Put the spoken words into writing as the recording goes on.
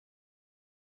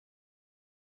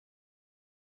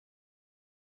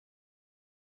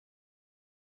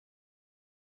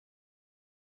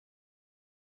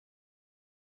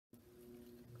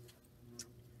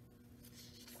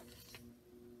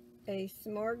a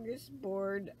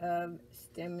smorgasbord of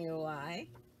stimuli,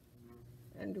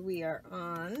 and we are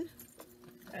on,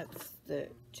 that's the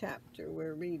chapter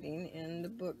we're reading in the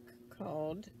book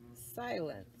called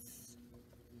Silence,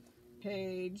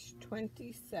 page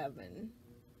 27.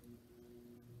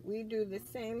 We do the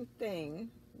same thing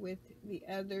with the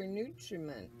other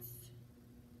nutriments.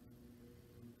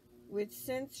 With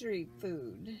sensory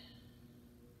food,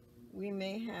 we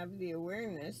may have the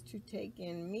awareness to take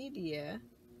in media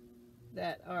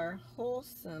that are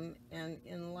wholesome and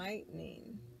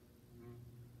enlightening.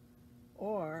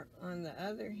 Or, on the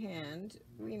other hand,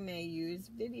 we may use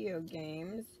video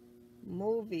games,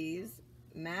 movies,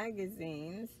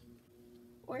 magazines,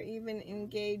 or even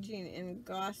engaging in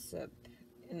gossip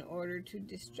in order to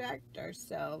distract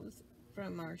ourselves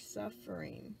from our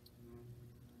suffering.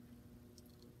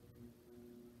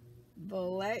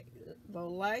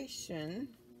 Volition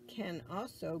can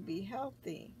also be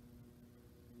healthy.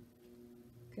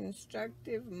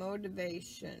 Constructive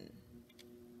motivation,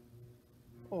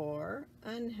 or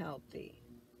unhealthy.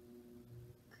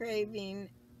 Craving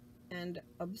and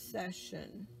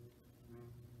obsession.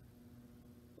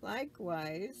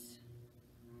 Likewise,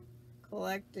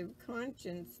 collective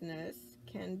consciousness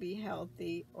can be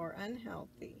healthy or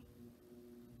unhealthy.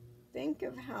 Think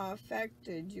of how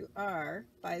affected you are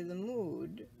by the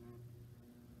mood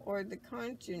or the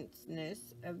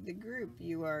consciousness of the group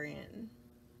you are in.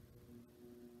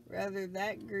 Whether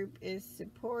that group is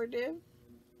supportive,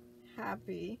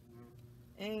 happy,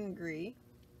 angry,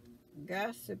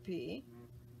 gossipy,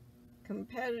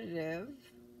 competitive,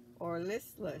 or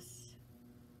listless.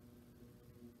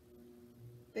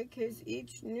 Because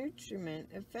each nutriment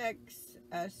affects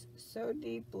us so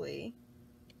deeply,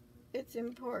 it's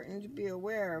important to be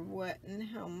aware of what and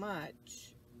how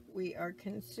much we are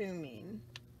consuming.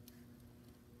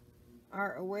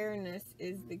 Our awareness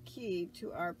is the key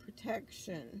to our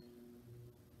protection.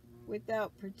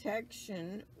 Without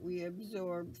protection, we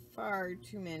absorb far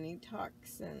too many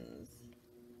toxins.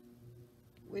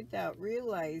 Without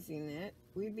realizing it,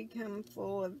 we become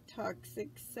full of toxic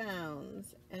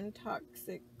sounds and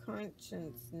toxic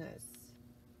consciousness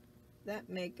that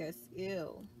make us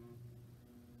ill.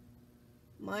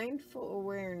 Mindful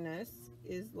awareness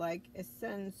is like a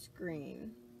sunscreen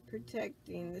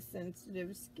protecting the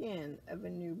sensitive skin of a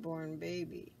newborn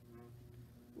baby.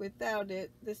 Without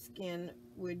it, the skin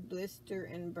would blister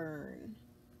and burn.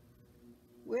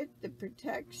 With the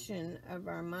protection of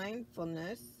our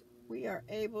mindfulness, we are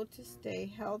able to stay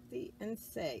healthy and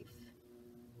safe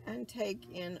and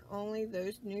take in only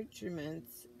those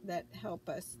nutriments that help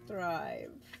us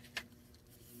thrive.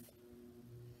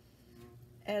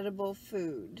 Edible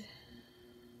food,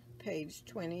 page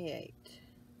 28.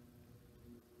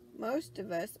 Most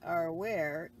of us are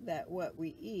aware that what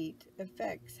we eat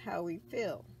affects how we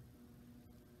feel.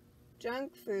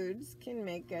 Junk foods can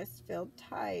make us feel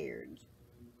tired,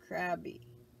 crabby,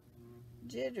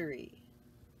 jittery,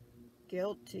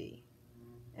 guilty,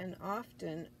 and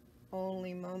often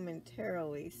only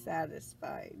momentarily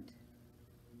satisfied.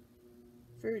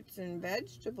 Fruits and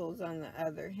vegetables, on the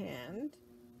other hand,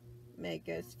 make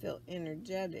us feel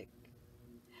energetic,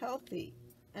 healthy,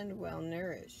 and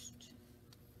well-nourished.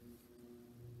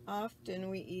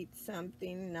 Often we eat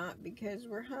something not because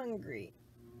we're hungry,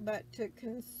 but to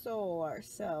console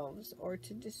ourselves or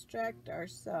to distract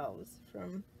ourselves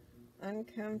from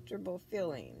uncomfortable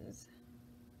feelings.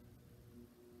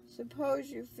 Suppose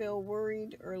you feel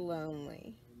worried or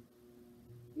lonely.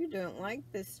 You don't like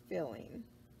this feeling,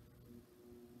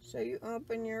 so you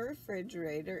open your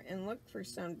refrigerator and look for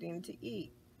something to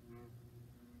eat.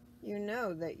 You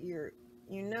know that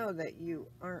you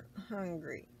aren't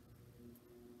hungry,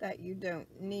 that you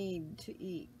don't need to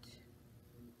eat.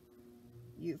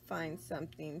 You find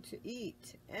something to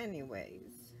eat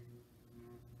anyways,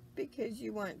 because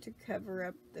you want to cover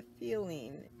up the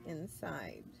feeling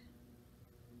inside.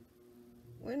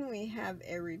 When we have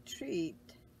a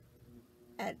retreat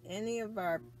at any of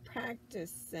our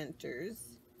practice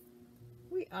centers,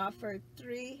 we offer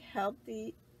 3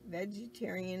 healthy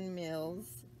vegetarian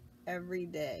meals every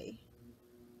day,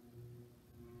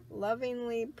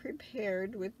 lovingly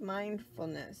prepared with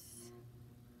mindfulness.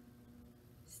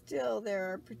 Still,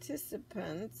 there are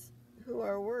participants who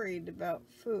are worried about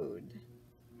food.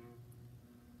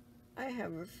 I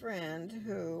have a friend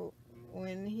who,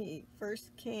 when he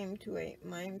first came to a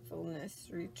mindfulness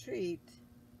retreat,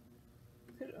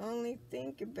 could only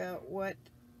think about what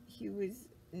he was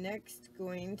next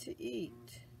going to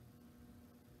eat.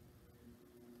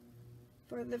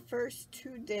 For the first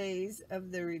 2 days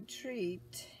of the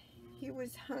retreat, he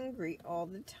was hungry all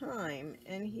the time,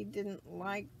 and he didn't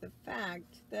like the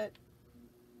fact that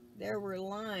there were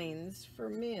lines for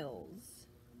meals.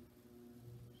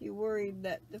 He worried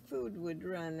that the food would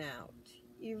run out,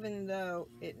 even though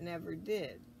it never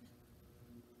did.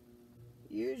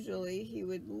 Usually he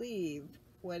would leave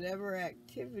whatever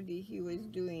activity he was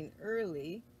doing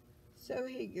early so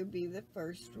he could be the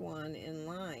first one in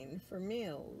line for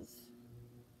meals.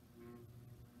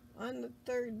 On the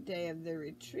third day of the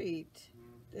retreat,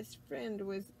 this friend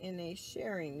was in a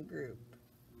sharing group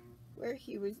where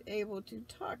he was able to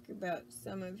talk about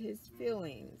some of his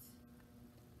feelings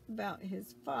about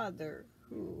his father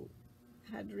who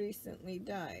had recently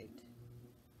died.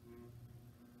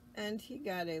 And he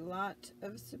got a lot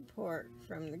of support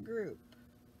from the group.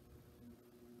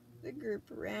 The group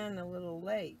ran a little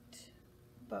late,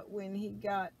 but when he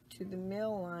got to the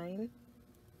meal line,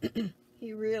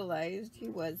 he realized he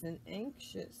wasn't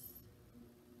anxious.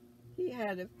 He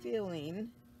had a feeling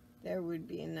there would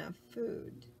be enough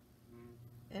food,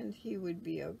 and he would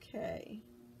be okay.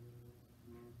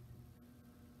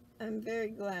 I'm very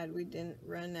glad we didn't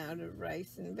run out of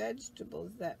rice and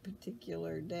vegetables that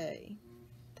particular day.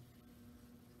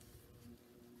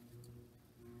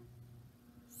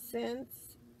 Sense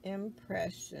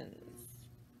impressions.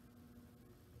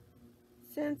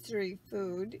 Sensory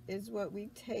food is what we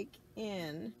take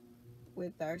in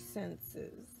with our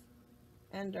senses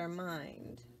and our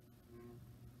mind.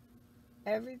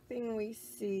 Everything we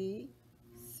see,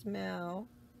 smell,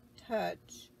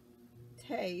 touch,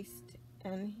 taste,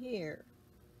 and hear.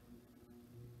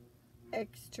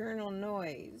 External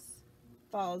noise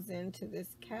falls into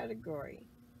this category,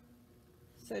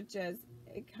 such as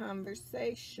a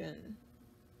conversation,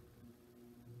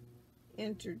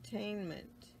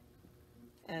 entertainment,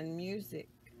 and music.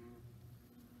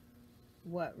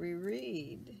 What we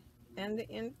read and the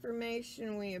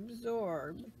information we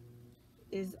absorb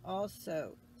is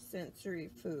also sensory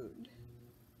food.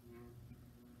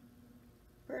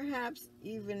 Perhaps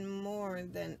even more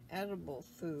than edible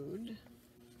food,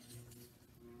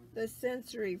 the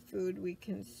sensory food we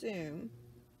consume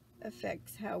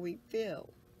affects how we feel.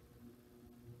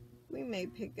 We may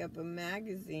pick up a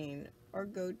magazine or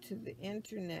go to the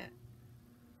internet,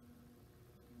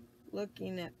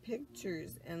 looking at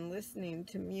pictures and listening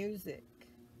to music.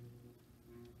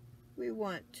 We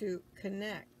want to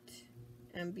connect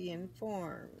and be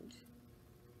informed.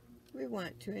 We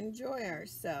want to enjoy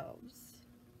ourselves.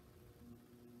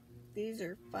 These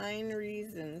are fine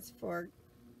reasons for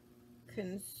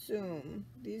consume.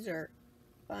 These are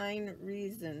fine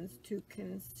reasons to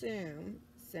consume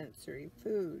sensory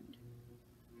food.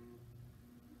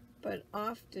 But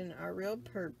often our real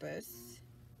purpose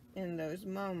in those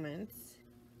moments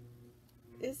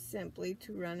is simply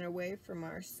to run away from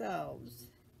ourselves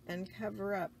and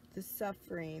cover up the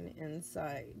suffering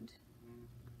inside.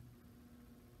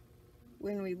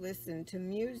 When we listen to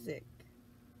music,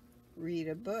 read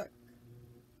a book,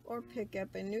 or pick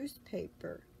up a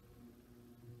newspaper,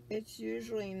 it's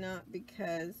usually not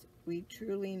because we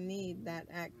truly need that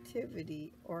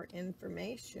activity or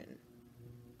information.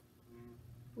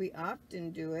 We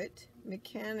often do it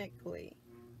mechanically,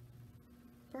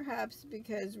 perhaps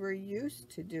because we're used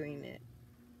to doing it,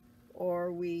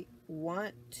 or we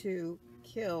want to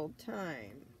kill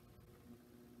time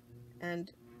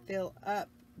and fill up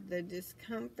the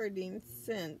discomforting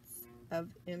sense of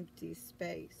empty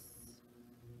space.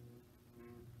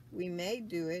 We may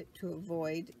do it to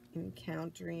avoid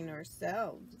encountering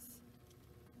ourselves.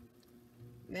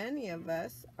 Many of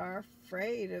us are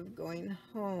afraid of going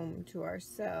home to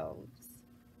ourselves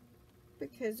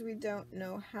because we don't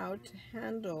know how to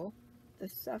handle the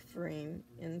suffering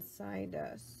inside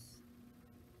us.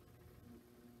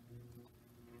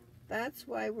 That's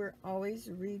why we're always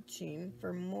reaching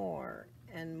for more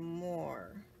and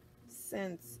more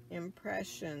sense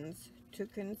impressions to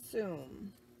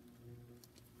consume.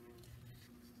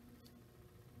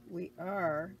 We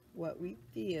are what we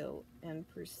feel and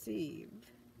perceive.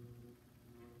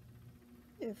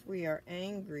 If we are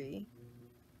angry,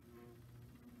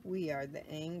 we are the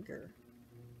anger.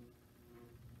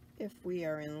 If we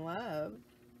are in love,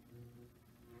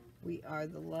 we are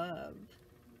the love.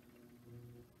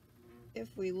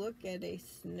 If we look at a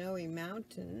snowy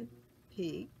mountain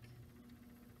peak,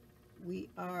 we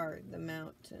are the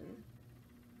mountain.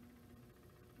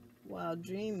 While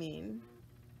dreaming,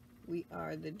 we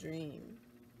are the dream.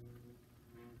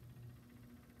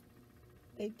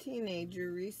 A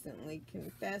teenager recently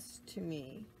confessed to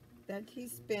me that he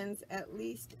spends at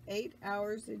least 8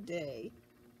 hours a day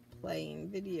playing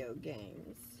video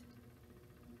games.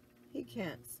 He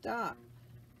can't stop.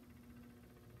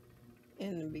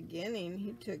 In the beginning,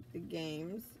 he took the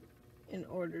games in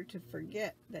order to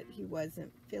forget that he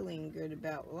wasn't feeling good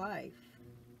about life,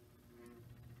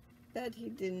 that he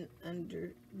didn't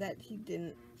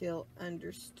feel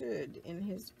understood in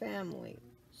his family,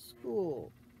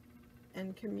 school,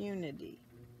 and community.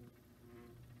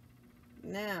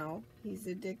 Now he's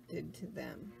addicted to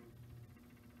them.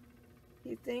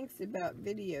 He thinks about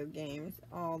video games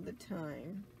all the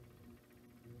time,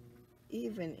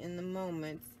 even in the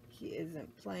moments he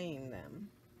isn't playing them.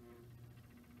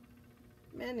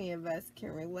 Many of us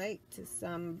can relate to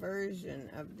some version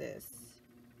of this,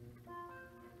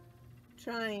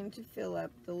 trying to fill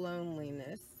up the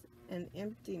loneliness and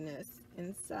emptiness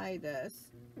inside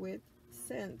us with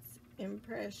sense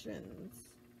impressions.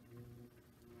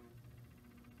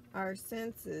 Our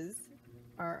senses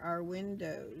are our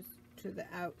windows to the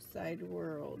outside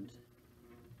world.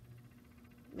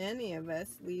 Many of us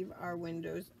leave our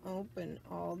windows open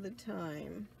all the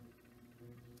time,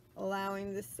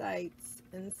 allowing the sights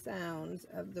and sounds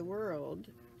of the world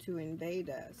to invade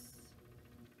us,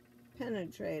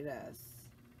 penetrate us,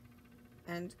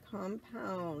 and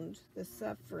compound the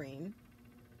suffering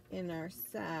in our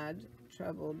sad,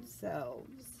 troubled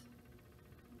selves.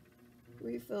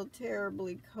 We feel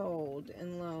terribly cold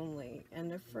and lonely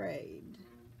and afraid.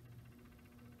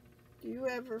 Do you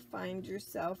ever find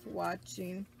yourself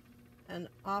watching an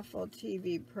awful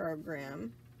TV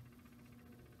program,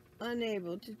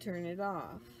 unable to turn it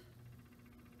off?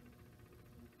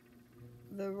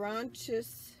 The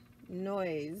raunchous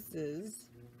noises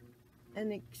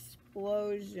and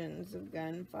explosions of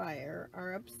gunfire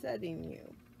are upsetting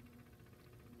you,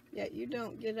 yet you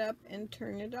don't get up and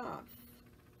turn it off.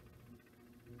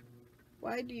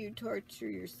 Why do you torture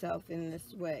yourself in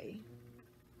this way?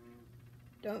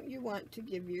 Don't you want to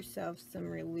give yourself some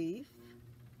relief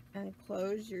and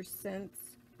close your sense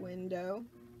window?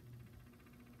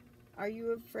 Are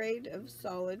you afraid of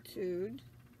solitude,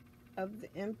 of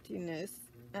the emptiness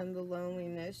and the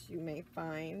loneliness you may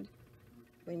find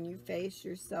when you face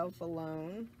yourself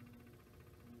alone?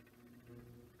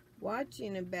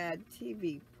 Watching a bad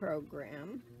TV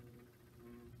program.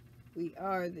 We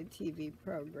are the TV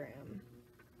program.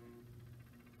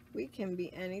 We can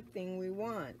be anything we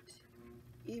want,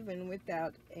 even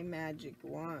without a magic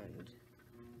wand.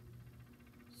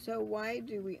 So why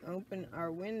do we open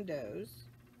our windows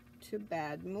to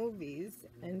bad movies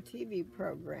and TV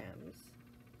programs?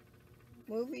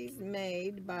 Movies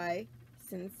made by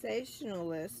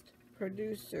sensationalist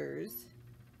producers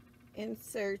in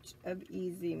search of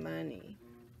easy money.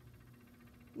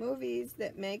 Movies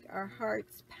that make our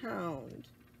hearts pound,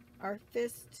 our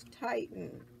fists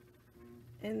tighten,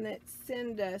 and that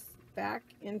send us back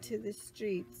into the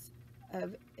streets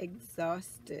of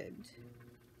exhausted.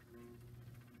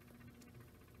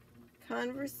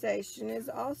 Conversation is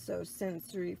also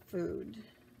sensory food.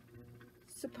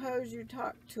 Suppose you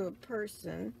talk to a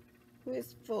person who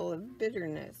is full of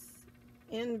bitterness,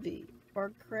 envy,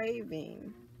 or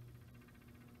craving.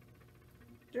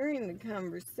 During the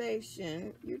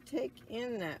conversation, you take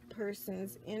in that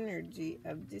person's energy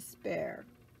of despair.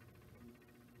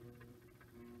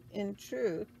 In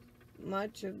truth,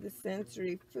 much of the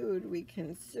sensory food we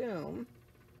consume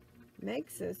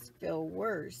makes us feel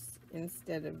worse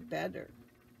instead of better.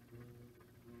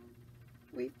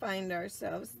 We find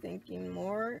ourselves thinking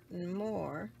more and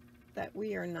more that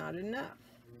we are not enough,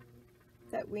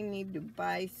 that we need to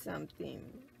buy something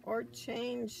or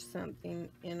change something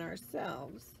in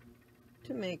ourselves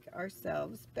to make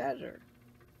ourselves better.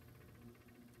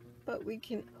 But we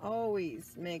can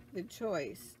always make the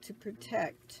choice to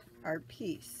protect our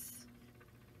peace.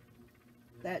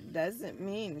 That doesn't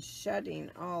mean shutting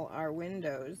all our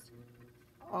windows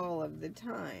all of the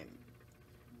time,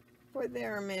 for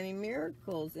there are many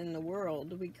miracles in the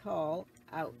world we call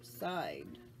outside.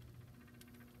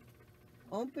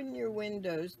 Open your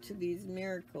windows to these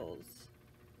miracles,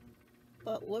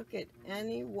 but look at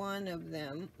any one of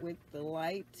them with the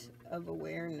light of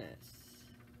awareness.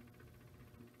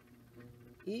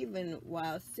 Even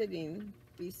while sitting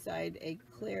beside a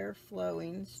clear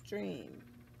flowing stream,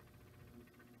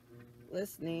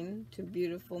 listening to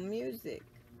beautiful music,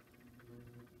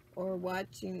 or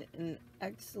watching an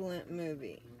excellent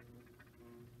movie.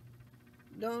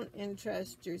 Don't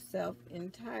entrust yourself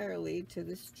entirely to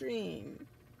the stream,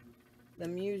 the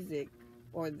music,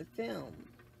 or the film.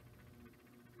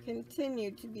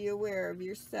 Continue to be aware of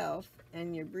yourself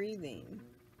and your breathing.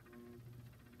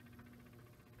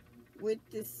 With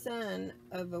the sun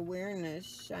of awareness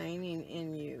shining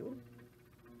in you,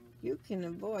 you can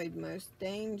avoid most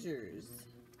dangers,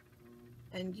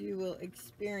 and you will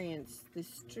experience the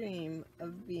stream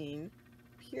of being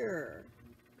pure,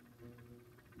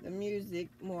 the music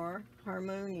more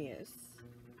harmonious,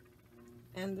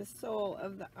 and the soul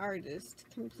of the artist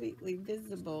completely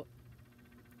visible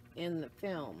in the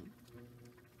film.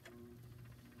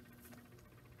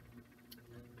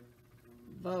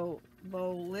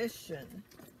 Volition.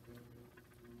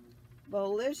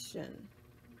 Volition.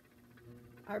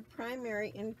 Our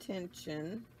primary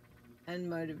intention and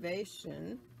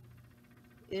motivation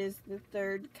is the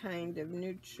third kind of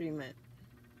nutriment.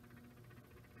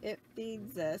 It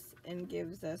feeds us and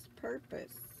gives us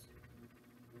purpose.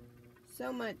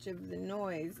 So much of the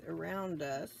noise around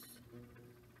us,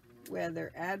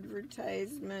 whether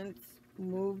advertisements,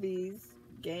 movies,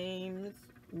 games,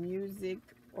 music,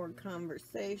 or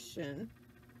conversation,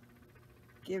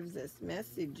 gives us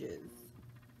messages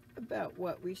about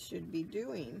what we should be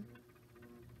doing,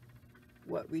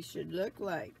 what we should look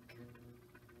like,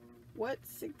 what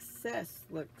success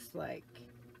looks like,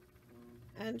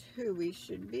 and who we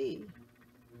should be.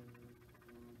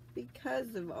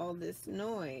 Because of all this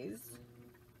noise,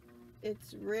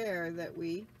 it's rare that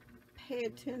we pay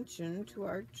attention to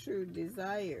our true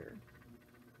desire.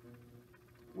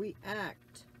 We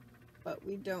act, but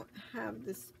we don't have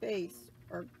the space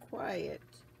or quiet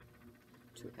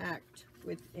to act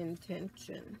with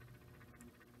intention.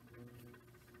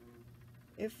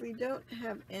 If we don't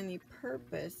have any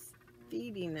purpose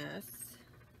feeding us,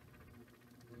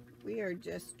 we are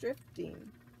just drifting.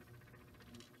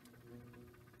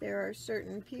 There are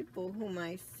certain people whom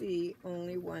I see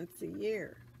only once a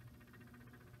year.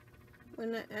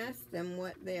 When I ask them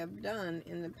what they have done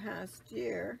in the past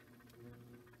year,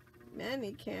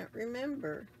 many can't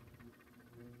remember.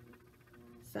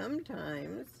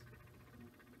 Sometimes,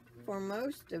 for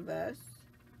most of us,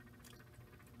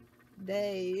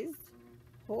 days,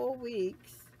 whole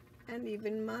weeks, and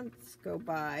even months go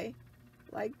by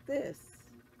like this,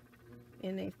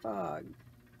 in a fog.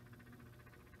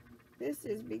 This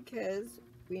is because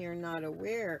we are not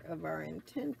aware of our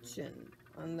intention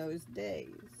on those days.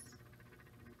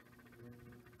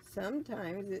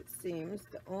 Sometimes it seems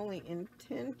the only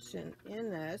intention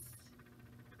in us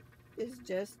is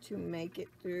just to make it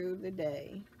through the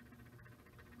day.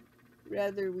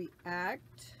 Whether we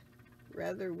act,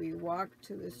 whether we walk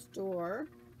to the store,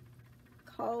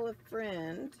 call a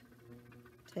friend,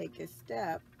 take a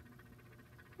step,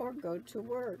 or go to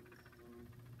work,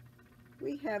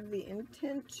 we have the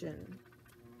intention,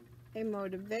 a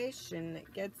motivation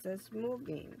that gets us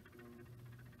moving,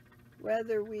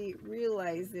 whether we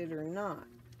realize it or not.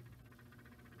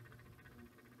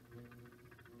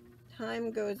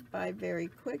 Time goes by very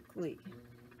quickly.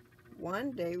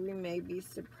 One day we may be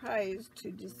surprised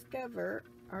to discover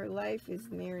our life is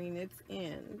nearing its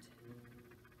end,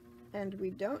 and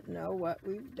we don't know what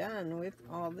we've done with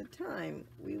all the time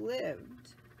we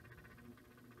lived.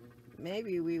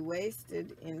 Maybe we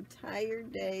wasted entire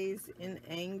days in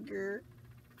anger,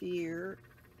 fear,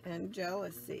 and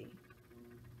jealousy.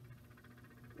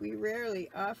 We rarely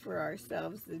offer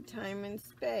ourselves the time and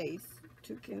space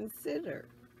to consider,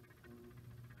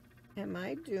 am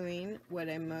I doing what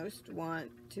I most want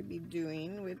to be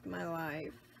doing with my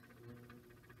life?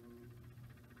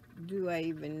 Do I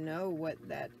even know what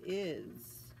that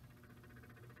is?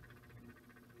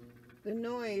 The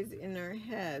noise in our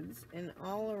heads and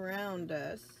all around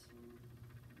us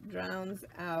drowns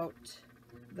out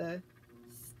the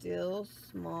still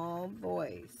small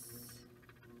voice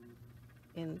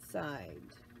inside.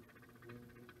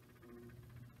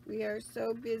 We are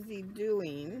so busy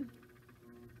doing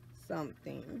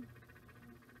something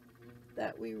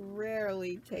that we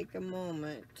rarely take a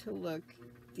moment to look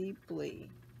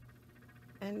deeply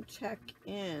and check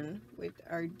in with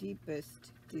our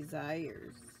deepest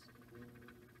desires.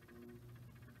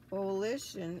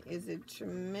 Volition is a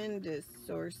tremendous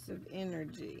source of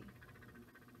energy,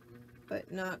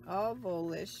 but not all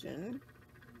volition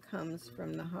comes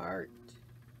from the heart.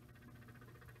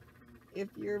 If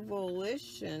your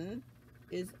volition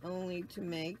is only to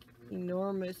make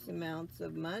enormous amounts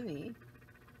of money,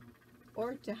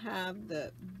 or to have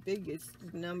the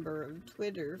biggest number of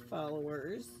Twitter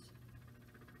followers,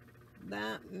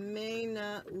 that may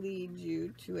not lead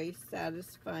you to a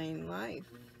satisfying life.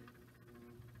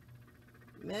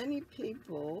 Many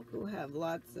people who have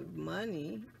lots of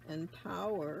money and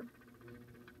power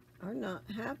are not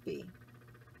happy.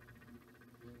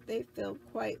 They feel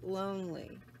quite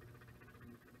lonely.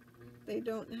 They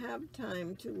don't have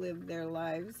time to live their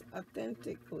lives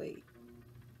authentically.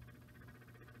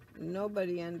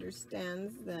 Nobody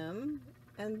understands them,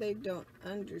 and they don't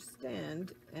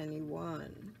understand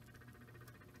anyone.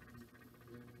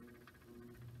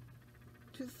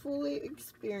 To fully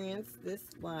experience this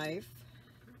life,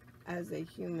 As a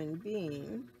human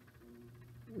being,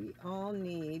 we all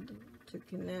need to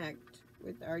connect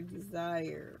with our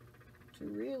desire to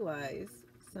realize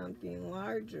something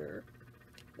larger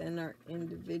than our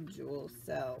individual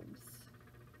selves.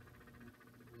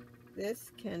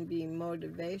 This can be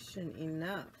motivation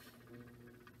enough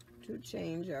to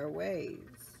change our ways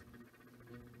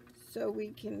so we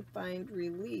can find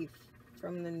relief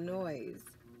from the noise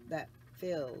that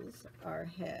fills our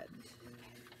head.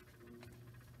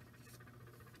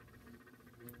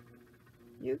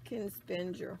 You can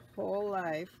spend your whole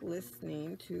life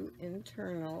listening to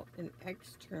internal and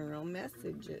external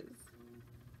messages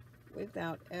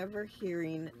without ever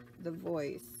hearing the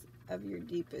voice of your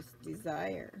deepest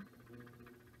desire.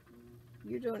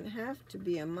 You don't have to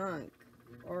be a monk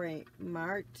or a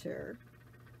martyr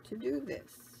to do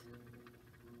this.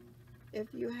 If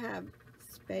you have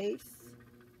space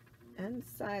and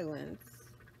silence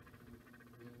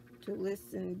to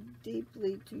listen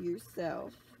deeply to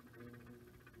yourself,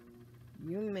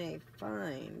 you may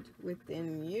find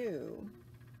within you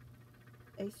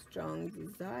a strong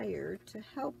desire to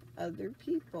help other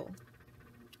people,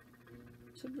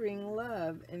 to bring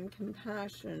love and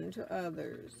compassion to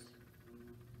others,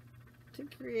 to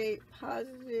create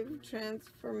positive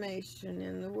transformation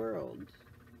in the world.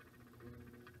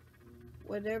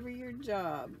 Whatever your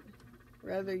job,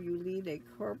 whether you lead a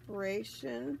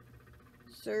corporation,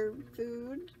 serve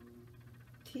food,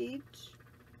 teach,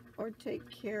 or take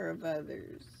care of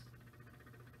others,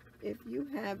 if you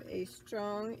have a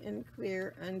strong and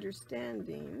clear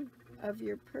understanding of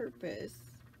your purpose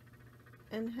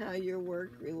and how your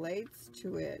work relates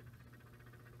to it,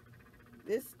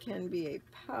 this can be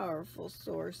a powerful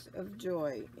source of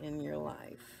joy in your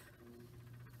life.